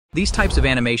These types of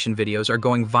animation videos are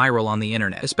going viral on the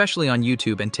internet, especially on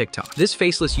YouTube and TikTok. This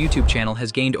faceless YouTube channel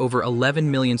has gained over 11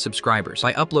 million subscribers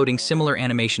by uploading similar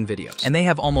animation videos, and they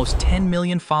have almost 10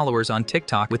 million followers on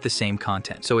TikTok with the same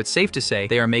content. So it's safe to say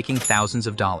they are making thousands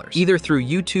of dollars, either through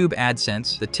YouTube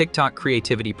AdSense, the TikTok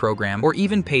Creativity Program, or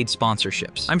even paid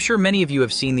sponsorships. I'm sure many of you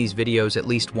have seen these videos at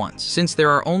least once. Since there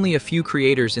are only a few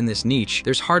creators in this niche,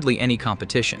 there's hardly any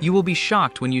competition. You will be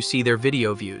shocked when you see their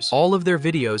video views. All of their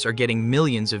videos are getting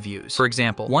millions of views. For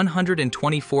example,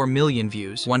 124 million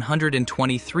views,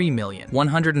 123 million,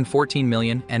 114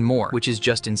 million, and more, which is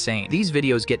just insane. These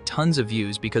videos get tons of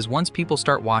views because once people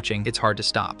start watching, it's hard to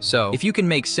stop. So, if you can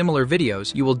make similar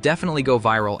videos, you will definitely go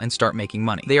viral and start making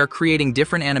money. They are creating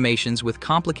different animations with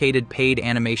complicated paid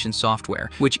animation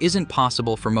software, which isn't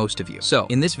possible for most of you. So,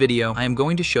 in this video, I am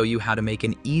going to show you how to make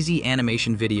an easy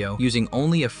animation video using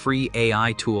only a free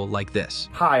AI tool like this.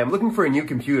 Hi, I'm looking for a new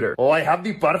computer. Oh, I have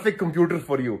the perfect computer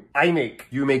for you.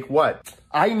 You make what?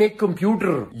 I make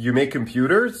computer. You make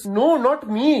computers? No, not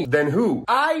me. Then who?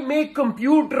 I make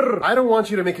computer. I don't want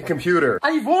you to make a computer.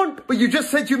 I won't. But you just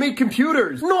said you make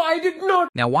computers. No, I did not.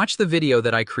 Now watch the video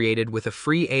that I created with a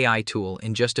free AI tool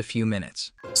in just a few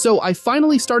minutes. So I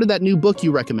finally started that new book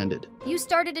you recommended. You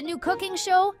started a new cooking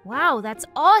show? Wow, that's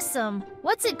awesome.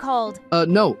 What's it called?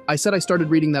 No, I said I started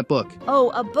reading that book.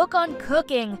 Oh, a book on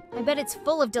cooking. I bet it's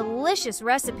full of delicious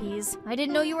recipes. I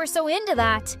didn't know you were so into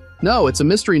that. No, it's a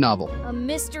mystery novel. A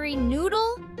mystery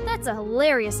noodle? That's a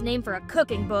hilarious name for a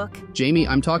cooking book. Jamie,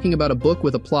 I'm talking about a book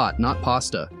with a plot, not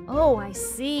pasta. Oh, I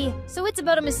see. So it's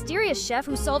about a mysterious chef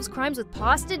who solves crimes with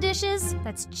pasta dishes?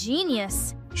 That's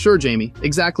genius. Sure, Jamie,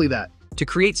 exactly that. To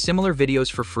create similar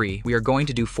videos for free, we are going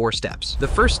to do 4 steps. The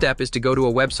first step is to go to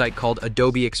a website called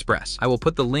Adobe Express. I will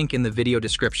put the link in the video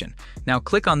description. Now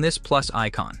click on this plus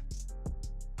icon.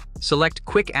 Select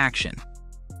Quick Action.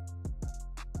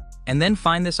 And then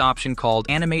find this option called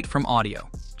Animate from Audio.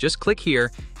 Just click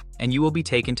here, and you will be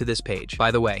taken to this page.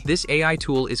 By the way, this AI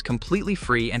tool is completely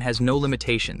free and has no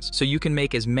limitations, so you can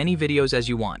make as many videos as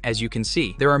you want. As you can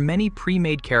see, there are many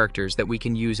pre-made characters that we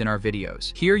can use in our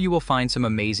videos. Here you will find some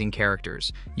amazing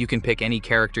characters. You can pick any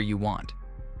character you want.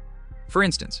 For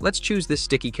instance, let's choose this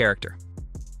sticky character.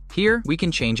 Here, we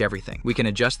can change everything. We can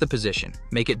adjust the position,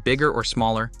 make it bigger or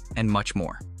smaller, and much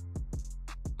more.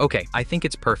 Okay, I think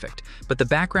it's perfect, but the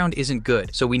background isn't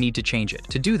good, so we need to change it.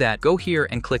 To do that, go here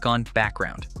and click on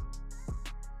Background.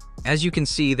 As you can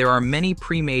see, there are many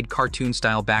pre-made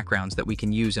cartoon-style backgrounds that we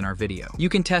can use in our video. You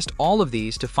can test all of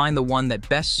these to find the one that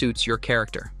best suits your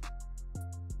character.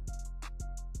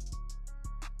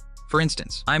 For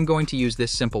instance, I'm going to use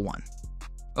this simple one.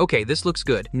 Okay, this looks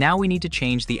good. Now we need to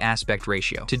change the aspect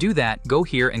ratio. To do that, go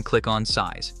here and click on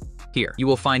Size. Here, you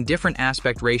will find different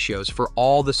aspect ratios for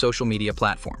all the social media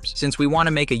platforms. Since we want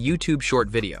to make a YouTube short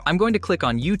video, I'm going to click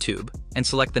on YouTube and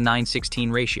select the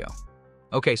 9:16 ratio.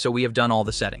 Okay, so we have done all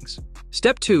the settings.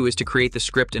 Step 2 is to create the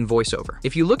script and voiceover.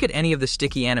 If you look at any of the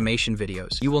sticky animation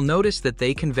videos, you will notice that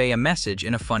they convey a message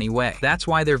in a funny way. That's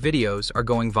why their videos are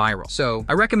going viral. So,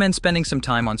 I recommend spending some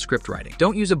time on script writing.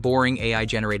 Don't use a boring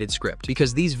AI-generated script,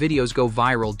 because these videos go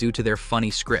viral due to their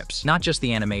funny scripts, not just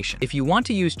the animation. If you want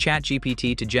to use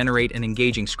ChatGPT to generate an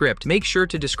engaging script, make sure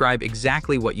to describe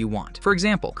exactly what you want. For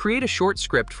example, create a short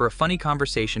script for a funny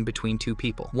conversation between 2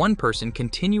 people. One person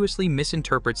continuously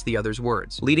misinterprets the other's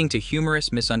words, leading to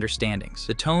humorous misunderstandings.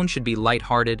 The tone should be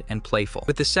lighthearted and playful,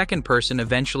 with the second person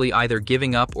eventually either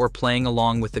giving up or playing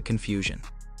along with the confusion.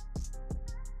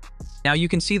 Now you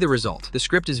can see the result. The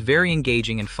script is very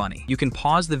engaging and funny. You can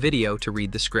pause the video to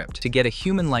read the script. To get a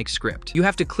human-like script, you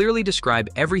have to clearly describe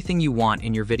everything you want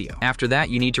in your video. After that,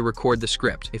 you need to record the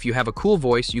script. If you have a cool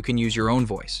voice, you can use your own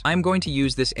voice. I'm going to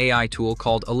use this AI tool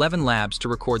called 11 Labs to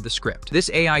record the script.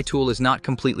 This AI tool is not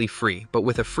completely free, but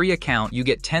with a free account, you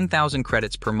get 10,000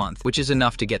 credits per month, which is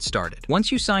enough to get started.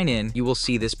 Once you sign in, you will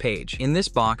see this page. In this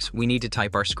box, we need to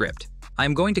type our script.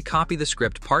 I'm going to copy the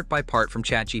script part by part from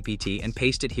ChatGPT and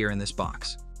paste it here in this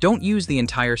box. Don't use the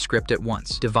entire script at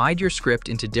once. Divide your script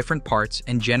into different parts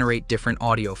and generate different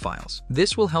audio files.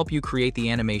 This will help you create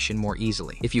the animation more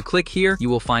easily. If you click here, you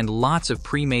will find lots of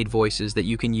pre-made voices that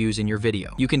you can use in your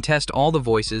video. You can test all the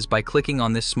voices by clicking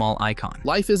on this small icon.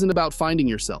 Life isn't about finding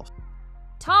yourself.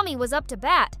 Tommy was up to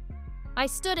bat. I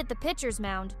stood at the pitcher's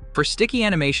mound. For sticky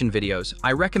animation videos,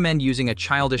 I recommend using a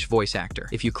childish voice actor.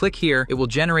 If you click here, it will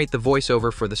generate the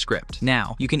voiceover for the script.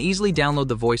 Now, you can easily download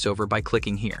the voiceover by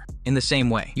clicking here. In the same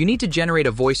way, you need to generate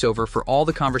a voiceover for all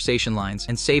the conversation lines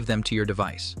and save them to your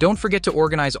device. Don't forget to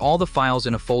organize all the files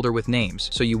in a folder with names,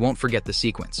 so you won't forget the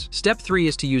sequence. Step 3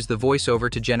 is to use the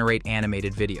voiceover to generate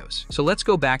animated videos. So let's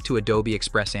go back to Adobe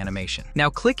Express Animation. Now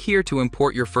click here to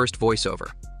import your first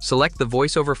voiceover. Select the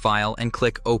voiceover file and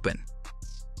click Open.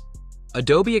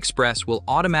 Adobe Express will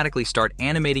automatically start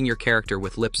animating your character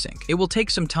with lip sync. It will take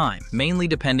some time, mainly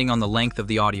depending on the length of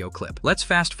the audio clip. Let's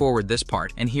fast forward this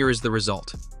part, and here is the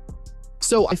result.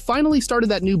 So I finally started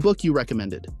that new book you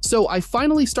recommended.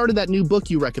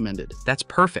 That's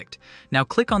perfect. Now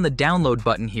click on the download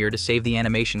button here to save the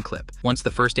animation clip. Once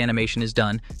the first animation is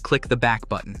done, click the back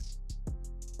button.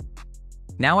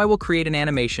 Now I will create an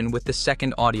animation with the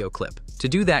second audio clip. To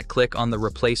do that, click on the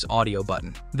Replace Audio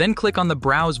button. Then click on the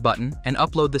Browse button and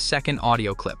upload the second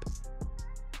audio clip.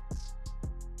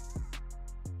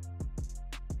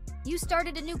 You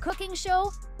started a new cooking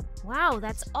show? Wow,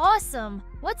 that's awesome!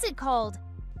 What's it called?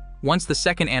 Once the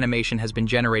second animation has been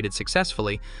generated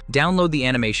successfully, download the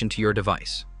animation to your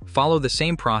device. Follow the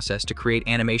same process to create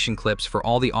animation clips for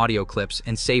all the audio clips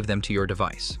and save them to your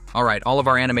device. Alright, all of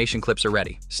our animation clips are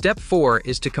ready. Step 4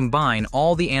 is to combine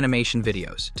all the animation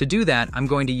videos. To do that, I'm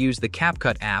going to use the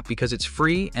CapCut app because it's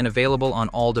free and available on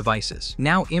all devices.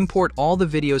 Now import all the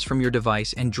videos from your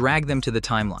device and drag them to the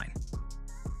timeline.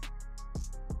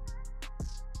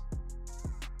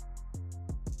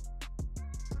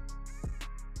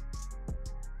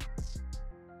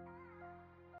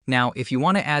 Now, if you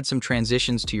want to add some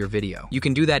transitions to your video, you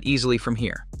can do that easily from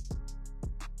here.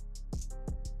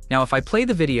 Now, if I play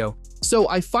the video, So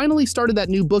I finally started that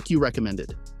new book you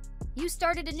recommended. You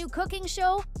started a new cooking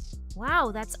show?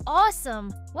 Wow, that's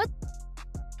awesome! What?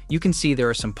 you can see there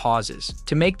are some pauses.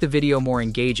 To make the video more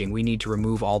engaging, we need to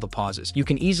remove all the pauses. You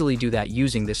can easily do that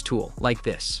using this tool, like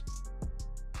this.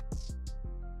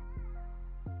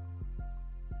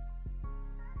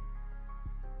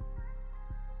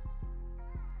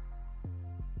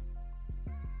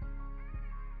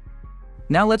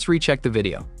 Now let's recheck the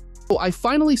video. Oh, I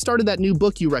finally started that new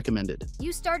book you recommended.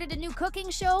 You started a new cooking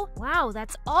show? Wow,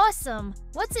 that's awesome!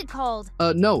 What's it called?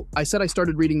 No, I said I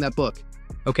started reading that book.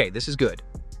 Okay, this is good.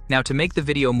 Now to make the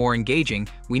video more engaging,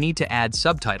 we need to add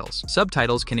subtitles.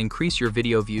 Subtitles can increase your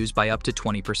video views by up to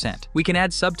 20%. We can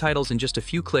add subtitles in just a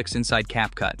few clicks inside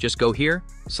CapCut. Just go here,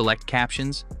 select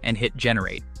Captions, and hit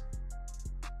Generate.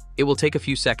 It will take a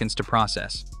few seconds to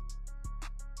process.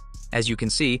 As you can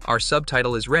see, our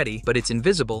subtitle is ready, but it's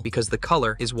invisible because the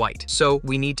color is white. So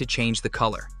we need to change the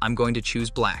color. I'm going to choose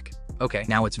black. Okay,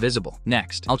 now it's visible.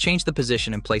 Next, I'll change the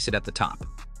position and place it at the top.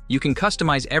 You can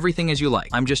customize everything as you like.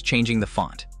 I'm just changing the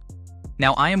font.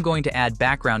 Now I am going to add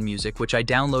background music, which I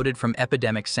downloaded from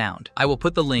Epidemic Sound. I will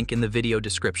put the link in the video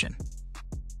description.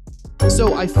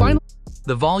 So I finally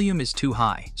The volume is too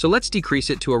high, so let's decrease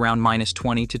it to around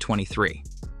 -20 to 23.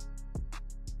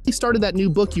 started that new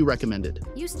book you recommended.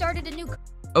 You started a new...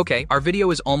 Okay, our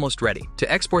video is almost ready.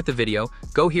 To export the video,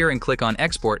 go here and click on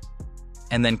Export,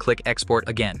 and then click Export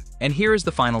again. And here is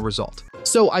the final result.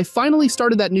 So I finally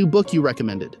started that new book you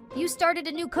recommended. You started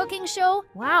a new cooking show?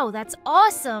 Wow, that's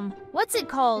awesome! What's it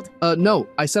called? No,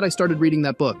 I said I started reading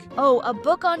that book. Oh, a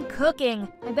book on cooking.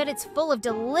 I bet it's full of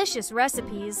delicious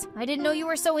recipes. I didn't know you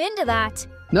were so into that.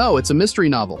 No, it's a mystery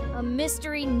novel. A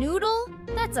mystery noodle?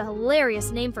 That's a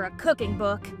hilarious name for a cooking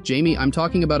book. Jamie, I'm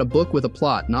talking about a book with a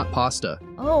plot, not pasta.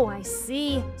 Oh, I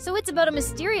see. So it's about a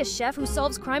mysterious chef who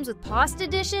solves crimes with pasta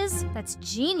dishes? That's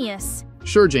genius.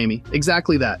 Sure, Jamie,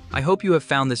 exactly that. I hope you have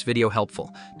found this video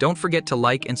helpful. Don't forget to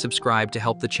like and subscribe to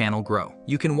help the channel grow.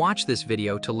 You can watch this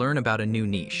video to learn about a new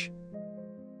niche.